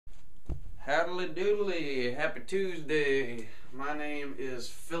Howdly doodly, happy Tuesday. My name is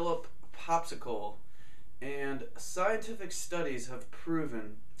Philip Popsicle, and scientific studies have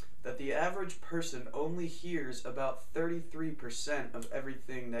proven that the average person only hears about 33% of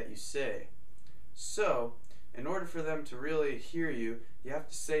everything that you say. So, in order for them to really hear you, you have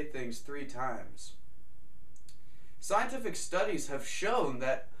to say things 3 times. Scientific studies have shown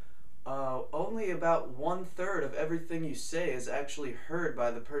that only about 1/3 of everything you say is actually heard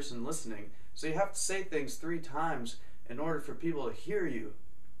by the person listening. So you have to say things 3 times in order for people to hear you.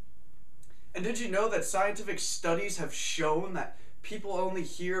 And did you know that scientific studies have shown that people only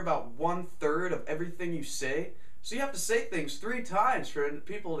hear about 1/3 of everything you say? So you have to say things 3 times for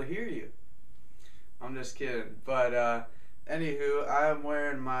people to hear you. I'm just kidding. But anywho, I am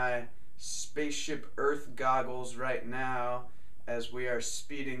wearing my spaceship Earth goggles right now as we are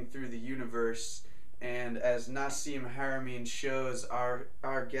speeding through the universe, and as Nassim Haramein shows,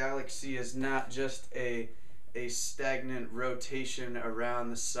 our galaxy is not just a stagnant rotation around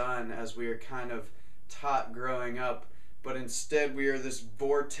the sun as we are kind of taught growing up, but instead we are this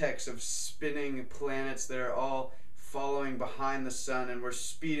vortex of spinning planets that are all following behind the sun, and we're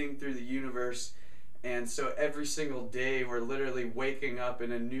speeding through the universe. And so every single day we're literally waking up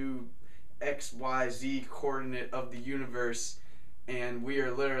in a new XYZ coordinate of the universe, and we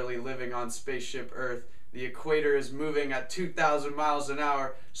are literally living on spaceship Earth. The equator is moving at 2,000 miles an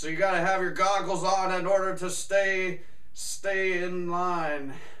hour, so you gotta have your goggles on in order to stay in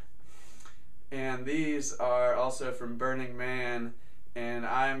line. And these are also from Burning Man, and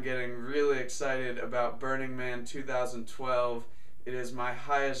I'm getting really excited about Burning Man 2012. It is my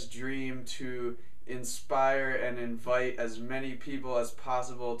highest dream to inspire and invite as many people as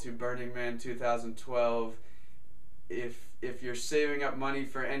possible to Burning Man 2012. If you're saving up money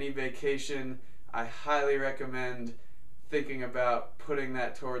for any vacation, I highly recommend thinking about putting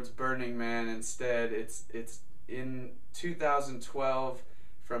that towards Burning Man instead. It's in 2012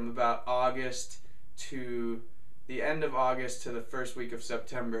 from about August to the end of August to the first week of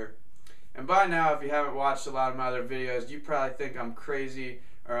September. And by now, if you haven't watched a lot of my other videos, you probably think I'm crazy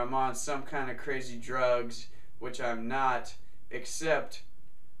or I'm on some kind of crazy drugs, which I'm not, except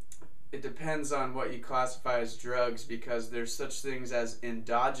it depends on what you classify as drugs, because there's such things as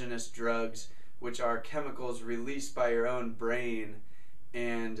endogenous drugs, which are chemicals released by your own brain.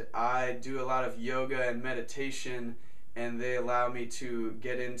 And I do a lot of yoga and meditation, and they allow me to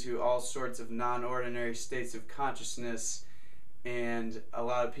get into all sorts of non-ordinary states of consciousness. And a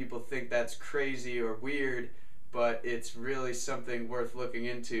lot of people think that's crazy or weird, but it's really something worth looking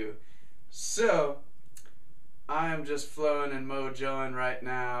into. So I am just flowing and mojoing right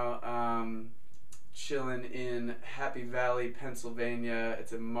now, chilling in Happy Valley, Pennsylvania.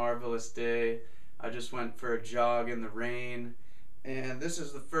 It's a marvelous day. I just went for a jog in the rain, and this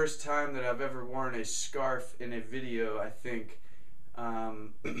is the first time that I've ever worn a scarf in a video, I think.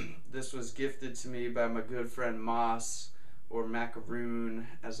 This was gifted to me by my good friend Moss, or Macaroon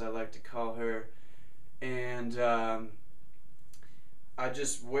as I like to call her. And I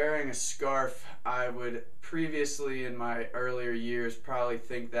just wearing a scarf, I would previously in my earlier years probably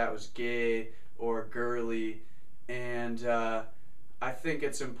think that was gay or girly, and I think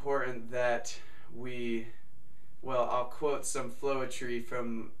it's important that I'll quote some flowetry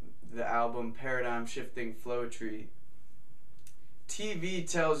from the album Paradigm Shifting Flowetry. TV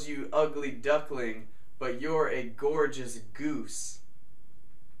tells you ugly duckling, but you're a gorgeous goose.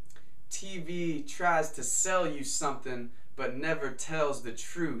 TV tries to sell you something, but never tells the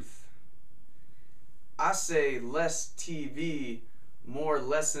truth. I say less TV, more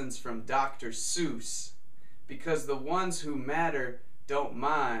lessons from Dr. Seuss, because the ones who matter don't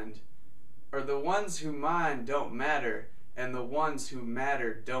mind, or the ones who mind don't matter, and the ones who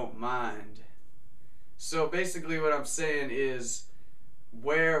matter don't mind. So basically what I'm saying is,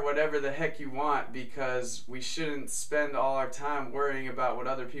 wear whatever the heck you want, because we shouldn't spend all our time worrying about what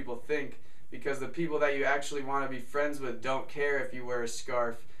other people think, because the people that you actually want to be friends with don't care if you wear a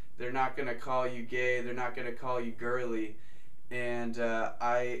scarf. They're not going to call you gay, they're not going to call you girly. And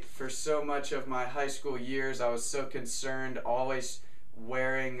for so much of my high school years, I was so concerned always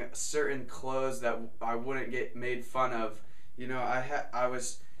wearing certain clothes that I wouldn't get made fun of. You know, I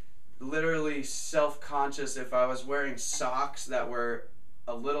was literally self-conscious if I was wearing socks that were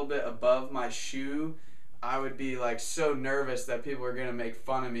a little bit above my shoe. I would be like so nervous that people were gonna make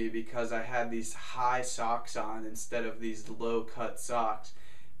fun of me because I had these high socks on instead of these low cut socks.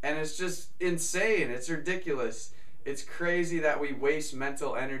 And it's just insane. It's ridiculous. It's crazy that we waste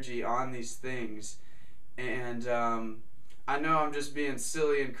mental energy on these things. And I know I'm just being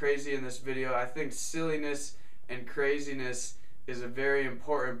silly and crazy in this video. I think silliness and craziness is a very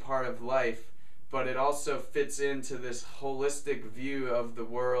important part of life, but it also fits into this holistic view of the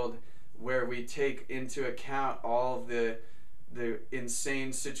world where we take into account all of the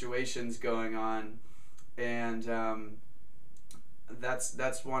insane situations going on. And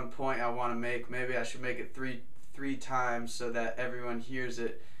that's one point I want to make. Maybe I should make it three times so that everyone hears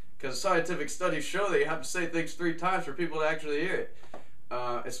it, because scientific studies show that you have to say things 3 times for people to actually hear it,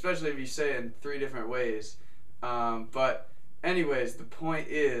 especially if you say it in 3 different ways. But anyways, the point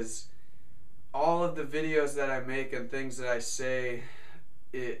is, all of the videos that I make and things that I say,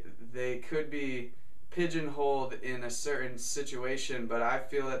 they could be pigeonholed in a certain situation, but I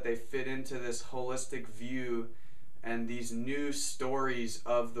feel that they fit into this holistic view and these new stories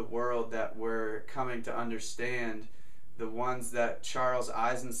of the world that we're coming to understand, the ones that Charles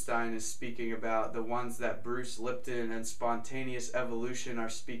Eisenstein is speaking about, the ones that Bruce Lipton and spontaneous evolution are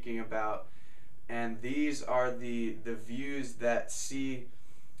speaking about. And these are the views that see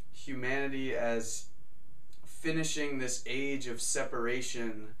humanity as finishing this age of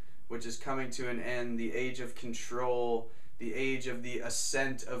separation, which is coming to an end, the age of control, the age of the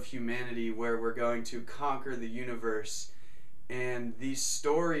ascent of humanity, where we're going to conquer the universe. And these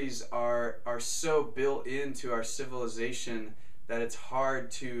stories are so built into our civilization that it's hard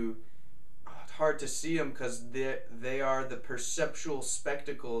to see them, because they are the perceptual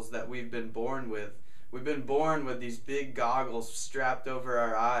spectacles that we've been born with. We've been born with these big goggles strapped over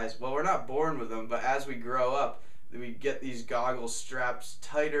our eyes. Well, we're not born with them, but as we grow up, we get these goggles strapped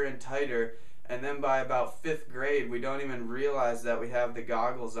tighter and tighter, and then by about 5th grade, we don't even realize that we have the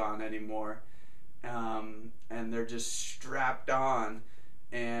goggles on anymore. And they're just strapped on.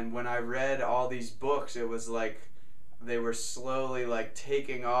 And when I read all these books, it was like they were slowly like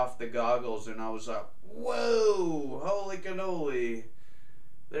taking off the goggles, and I was like, whoa, holy cannoli,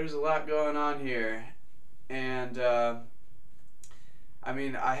 there's a lot going on here. And I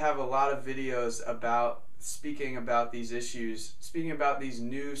mean, I have a lot of videos about speaking about these issues, speaking about these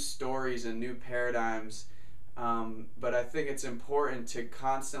new stories and new paradigms, but I think it's important to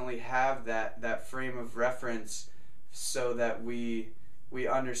constantly have that frame of reference so that we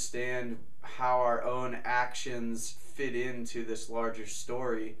understand how our own actions fit into this larger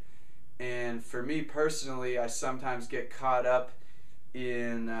story. And for me personally, I sometimes get caught up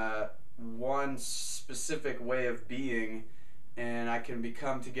in one specific way of being, and I can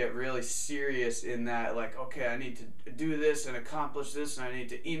become to get really serious in that, like, okay, I need to do this and accomplish this, and I need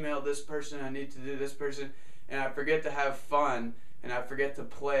to email this person, I need to do this person, and I forget to have fun, and I forget to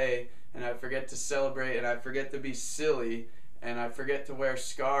play, and I forget to celebrate, and I forget to be silly, and I forget to wear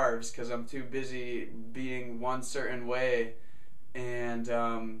scarves because I'm too busy being one certain way. And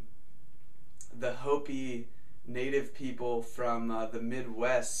the Hopi native people from the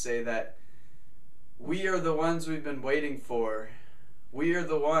Midwest say that we are the ones we've been waiting for. We are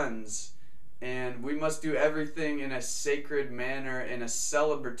the ones, and we must do everything in a sacred manner, in a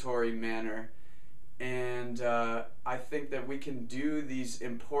celebratory manner. And I think that we can do these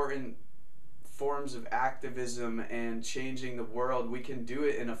important forms of activism and changing the world. We can do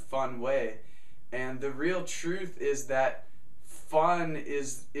it in a fun way. And the real truth is that fun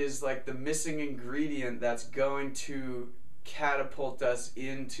is like the missing ingredient that's going to catapult us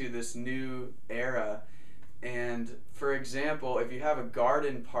into this new era. And for example, if you have a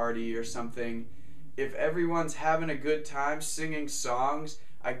garden party or something, if everyone's having a good time singing songs,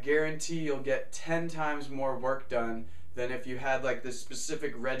 I guarantee you'll get 10 times more work done than if you had like this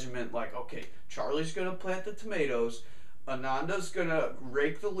specific regiment, like, okay, Charlie's gonna plant the tomatoes, Ananda's gonna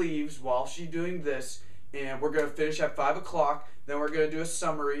rake the leaves while she's doing this, and we're gonna finish at 5 o'clock, then we're gonna do a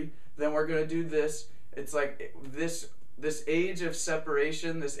summary, then we're gonna do this. It's like this age of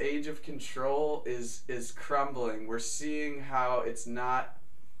separation, this age of control is crumbling. We're seeing how it's not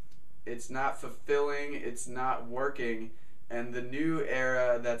fulfilling, it's not working, and the new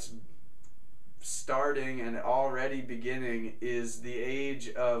era that's starting and already beginning is the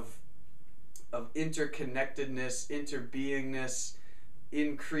age of interconnectedness, interbeingness,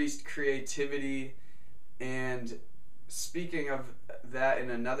 increased creativity. And speaking of that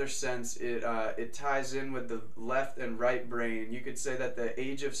in another sense, it ties in with the left and right brain. You could say that the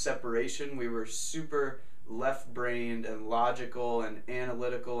age of separation, we were super left-brained and logical and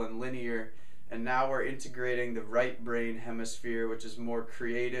analytical and linear, and now we're integrating the right brain hemisphere, which is more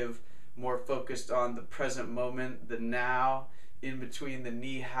creative, more focused on the present moment, the now. In between the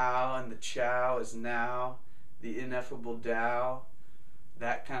ni hao and the chow is now, the ineffable Tao,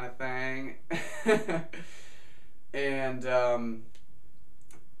 that kind of thing.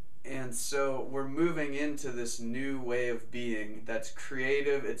 And so we're moving into this new way of being that's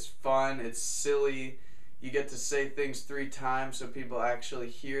creative, it's fun, it's silly. you get to say things 3 times so people actually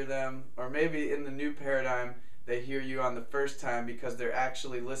hear them. Or maybe in the new paradigm, they hear you on the first time because they're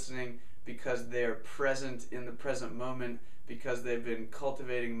actually listening, because they're present in the present moment, because they've been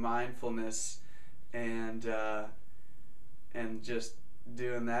cultivating mindfulness and just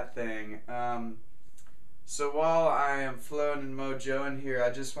doing that thing. So while I am flowing and mojoing here,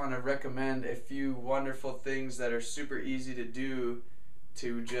 I just want to recommend a few wonderful things that are super easy to do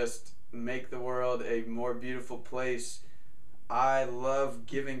to just make the world a more beautiful place. I love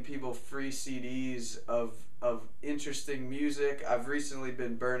giving people free CDs of interesting music. I've recently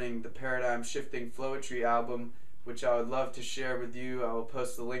been burning the Paradigm Shifting Flowetry album, which I would love to share with you. I will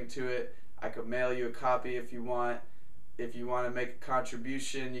post the link to it. I could mail you a copy if you want. If you want to make a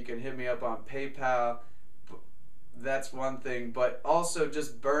contribution, you can hit me up on PayPal. That's one thing. But also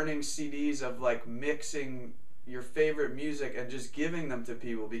just burning CDs of like mixing your favorite music and just giving them to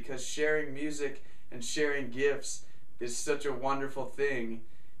people, because sharing music and sharing gifts is such a wonderful thing.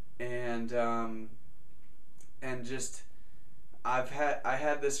 And just I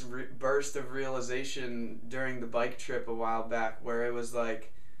had this burst of realization during the bike trip a while back, where it was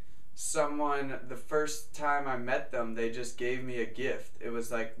like someone, the first time I met them, they just gave me a gift. It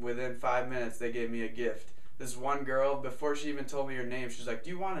was like within 5 minutes they gave me a gift. This one girl, before she even told me her name, she was like, "Do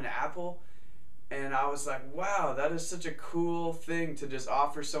you want an apple?" And I was like, wow, that is such a cool thing to just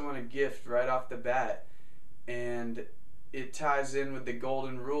offer someone a gift right off the bat. And it ties in with the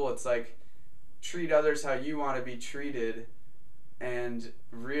golden rule. It's like, treat others how you want to be treated, and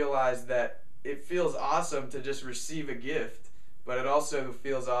realize that it feels awesome to just receive a gift, but it also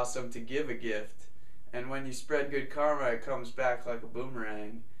feels awesome to give a gift. And when you spread good karma, it comes back like a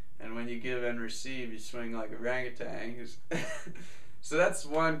boomerang. And when you give and receive, you swing like orangutans. So that's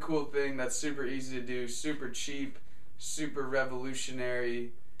one cool thing that's super easy to do, super cheap, super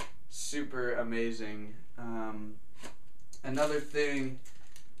revolutionary, super amazing. Another thing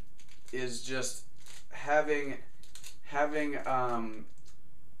is just having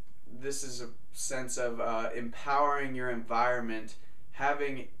this is a sense of empowering your environment,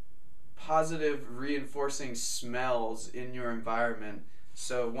 having positive reinforcing smells in your environment.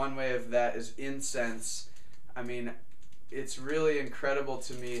 So one way of that is incense. I mean, it's really incredible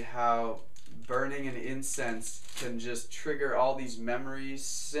to me how burning an incense can just trigger all these memories.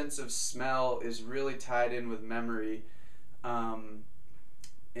 Sense of smell is really tied in with memory.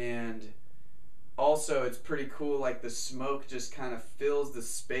 And also it's pretty cool, like the smoke just kind of fills the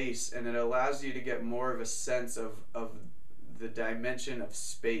space, and it allows you to get more of a sense of the dimension of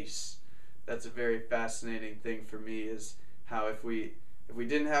space. That's a very fascinating thing for me, is how if we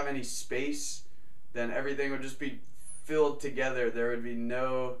didn't have any space, then everything would just be filled together. There would be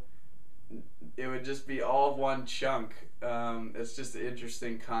it would just be all one chunk. It's just an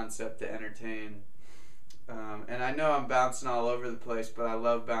interesting concept to entertain. And I know I'm bouncing all over the place, but I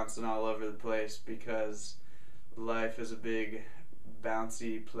love bouncing all over the place because life is a big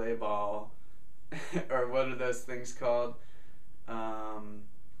bouncy play ball. Or what are those things called?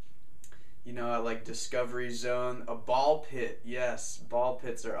 Like Discovery Zone, a ball pit. Yes, ball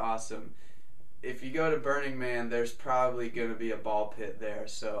pits are awesome. If you go to Burning Man, there's probably going to be a ball pit there,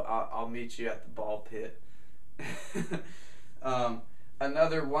 so I'll meet you at the ball pit.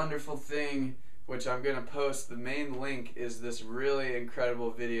 Another wonderful thing, which I'm going to post, the main link, is this really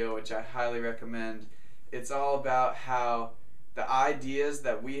incredible video, which I highly recommend. It's all about how the ideas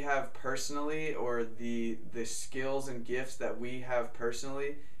that we have personally, or the skills and gifts that we have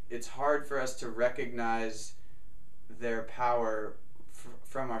personally, it's hard for us to recognize their power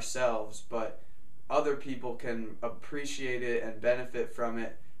from ourselves, but other people can appreciate it and benefit from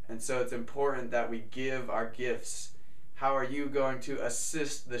it. And so it's important that we give our gifts. How are you going to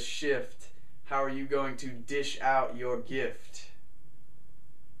assist the shift? How are you going to dish out your gift?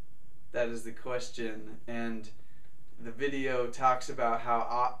 That is the question. And the video talks about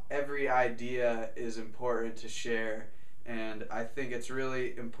how every idea is important to share. And I think it's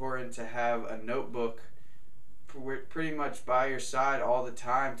really important to have a notebook pretty much by your side all the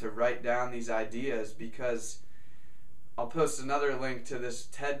time to write down these ideas, because I'll post another link to this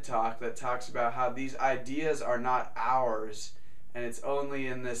TED Talk that talks about how these ideas are not ours, and it's only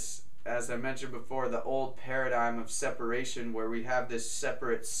in this, as I mentioned before, the old paradigm of separation, where we have this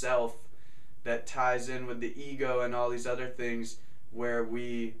separate self that ties in with the ego and all these other things, where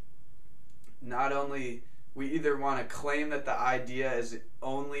we either want to claim that the idea is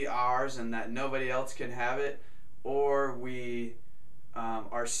only ours and that nobody else can have it, or we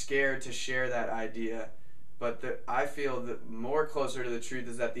are scared to share that idea. But I feel that more closer to the truth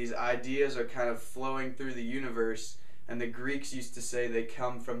is that these ideas are kind of flowing through the universe, and the Greeks used to say they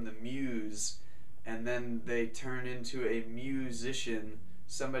come from the muse, and then they turn into a musician,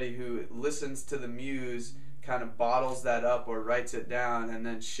 somebody who listens to the muse, kind of bottles that up or writes it down, and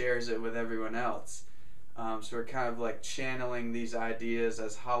then shares it with everyone else. So we're kind of like channeling these ideas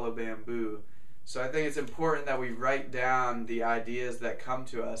as hollow bamboo. So I think it's important that we write down the ideas that come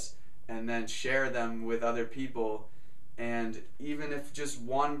to us and then share them with other people. And even if just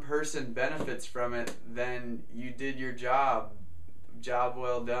one person benefits from it, then you did your job. Job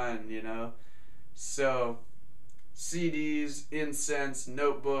well done, you know? So CDs, incense,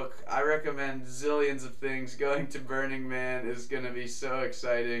 notebook. I recommend zillions of things. Going to Burning Man is going to be so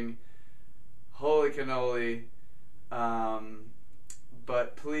exciting. Holy cannoli.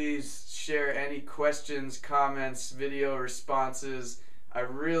 But please share any questions, comments, video responses. I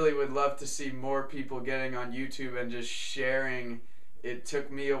really would love to see more people getting on YouTube and just sharing. It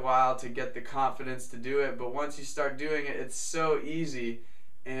took me a while to get the confidence to do it, but once you start doing it, it's so easy.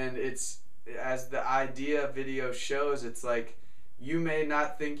 And it's, as the idea video shows, it's like you may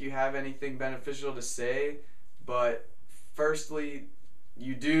not think you have anything beneficial to say, but firstly,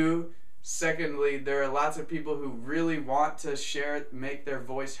 you do. Secondly, there are lots of people who really want to share, make their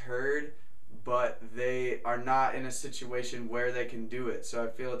voice heard, but they are not in a situation where they can do it. So I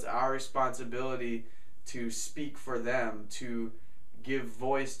feel it's our responsibility to speak for them, to give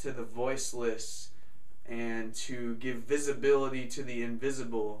voice to the voiceless, and to give visibility to the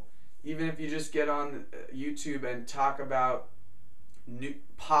invisible. Even if you just get on YouTube and talk about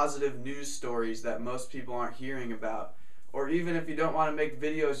positive news stories that most people aren't hearing about, or even if you don't want to make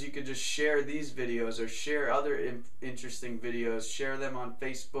videos, you could just share these videos or share other interesting videos, share them on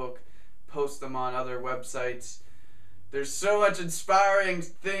Facebook, post them on other websites. There's so much inspiring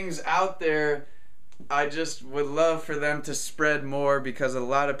things out there. I just would love for them to spread more, because a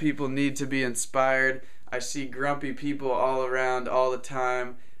lot of people need to be inspired. I see grumpy people all around all the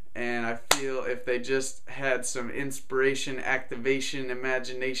time, and I feel if they just had some inspiration activation,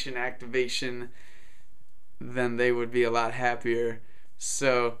 imagination activation, then they would be a lot happier.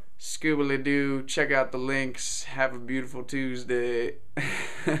 So, scoobly-doo, check out the links. Have a beautiful Tuesday.